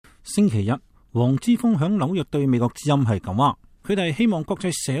星期日，黃之鋒響紐約對美國之音係咁話，佢哋希望國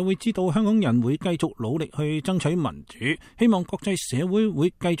際社會知道香港人會繼續努力去爭取民主，希望國際社會會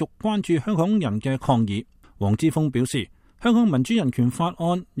繼續關注香港人嘅抗議。黃之鋒表示，香港民主人權法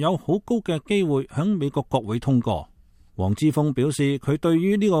案有好高嘅機會響美國國會通過。黃之鋒表示，佢對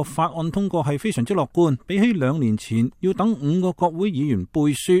於呢個法案通過係非常之樂觀，比起2年前要等5個國會議員背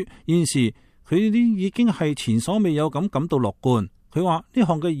書，現時佢啲已經係前所未有咁感到樂觀。佢話呢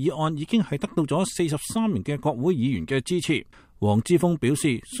項嘅議案已經係得到咗43名嘅國會議員嘅支持。黃之鋒表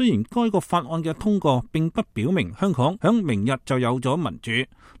示，雖然該個法案嘅通過並不表明香港響明日就有咗民主，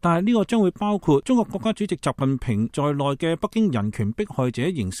但係呢個將會包括中國國家主席習近平在內嘅北京人權迫害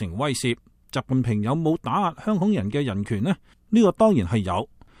者形成威懾。習近平有冇打壓香港人嘅人權呢？呢個當然係有。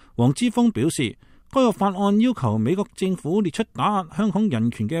黃之鋒表示，該個法案要求美國政府列出打壓香港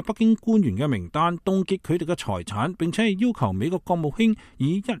人權嘅北京官員嘅名單，凍結佢哋嘅財產，並且係要求美國國務卿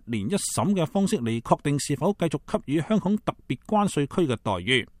以1年1審嘅方式嚟確定是否繼續給予香港特別關稅區嘅待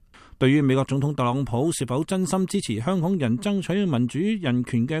遇。對於美國總統特朗普是否真心支持香港人爭取民主人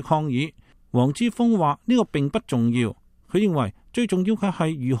權嘅抗議，黃之鋒話呢個並不重要。佢認為最重要嘅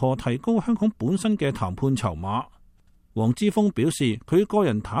係如何提高香港本身嘅談判籌碼。黃之鋒表示，佢個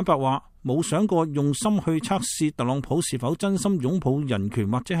人坦白話，冇想過用心去測試特朗普是否真心擁抱人權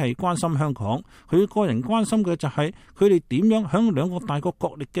或者係關心香港。佢個人關心嘅就係佢哋點樣響2個大國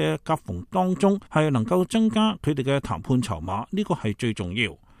角力嘅夾縫當中係能夠增加佢哋嘅談判籌碼，呢個係最重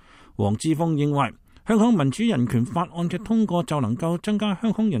要。黃之鋒認為香港民主人權法案嘅通過就能夠增加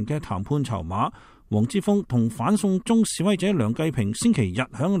香港人嘅談判籌碼。黃之鋒同反送中示威者梁繼平星期日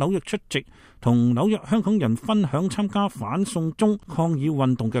響紐約出席，同紐約香港人分享參加反送中抗議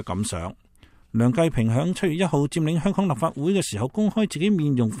運動嘅感想。梁繼平響7月1號佔領香港立法會嘅時候，公開自己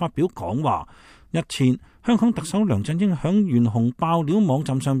面容發表講話。日前，香港特首梁振英響懸紅爆料網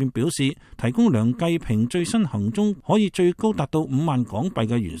站上面表示，提供梁繼平最新行蹤可以最高達到5萬港幣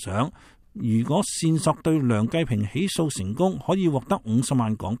嘅懸賞。如果線索對梁繼平起訴成功，可以獲得50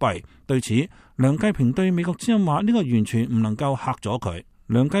萬港幣。對此，梁繼平對美國之音話呢個完全唔能夠嚇咗佢。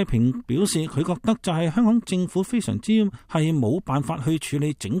梁繼平表示，佢覺得就係香港政府非常之係冇辦法去處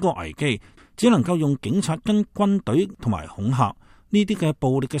理整個危機，只能夠用警察跟軍隊同埋恐嚇呢啲嘅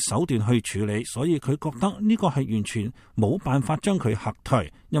暴力嘅手段去處理，所以佢覺得呢個係完全冇辦法將佢嚇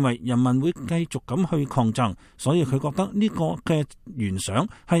退，因為人民會繼續咁去抗爭，所以佢覺得呢個嘅懸賞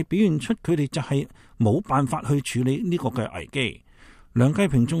係表現出佢哋就係冇辦法去處理呢個嘅危機。梁繼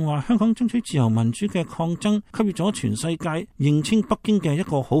平仲話，香港爭取自由民主嘅抗爭給予咗全世界認清北京嘅一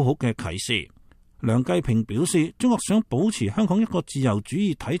個好好嘅啟示。梁繼平表示，中國想保持香港一個自由主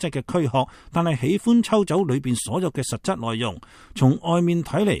義體制嘅軀殼，但係喜歡抽走裏邊所有嘅實質內容。從外面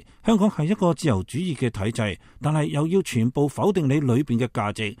睇嚟，香港係一個自由主義嘅體制，但係又要全部否定你裏邊嘅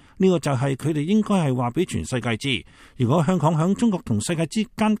價值。呢個就係佢哋應該係話俾全世界知。如果香港響中國同世界之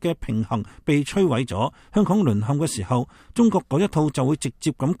間嘅平衡被摧毀咗，香港淪陷嘅時候，中國嗰一套就會直接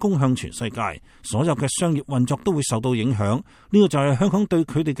咁攻向全世界，所有嘅商業運作都會受到影響。呢個就係香港對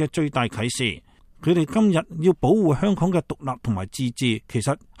佢哋嘅最大啟示。佢哋今日要保護香港嘅獨立同埋自治，其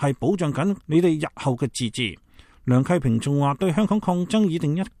實係保障緊你哋日後嘅自治。梁繼平仲話，對香港抗爭擬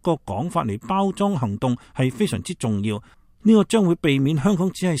定一個講法嚟包裝行動係非常之重要，呢個將會避免香港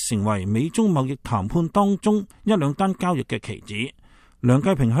只係成為美中貿易談判當中1-2單交易嘅棋子。梁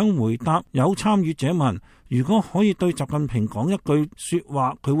繼平向回答有參與者問，如果可以對習近平講一句說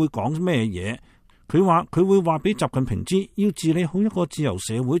話，佢會講咩嘢？佢話佢會話俾習近平知，要治理好一個自由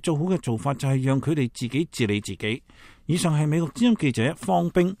社會，做好嘅做法就係讓佢哋自己治理自己。以上係美國之音記者方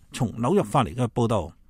冰從紐約發嚟嘅報道。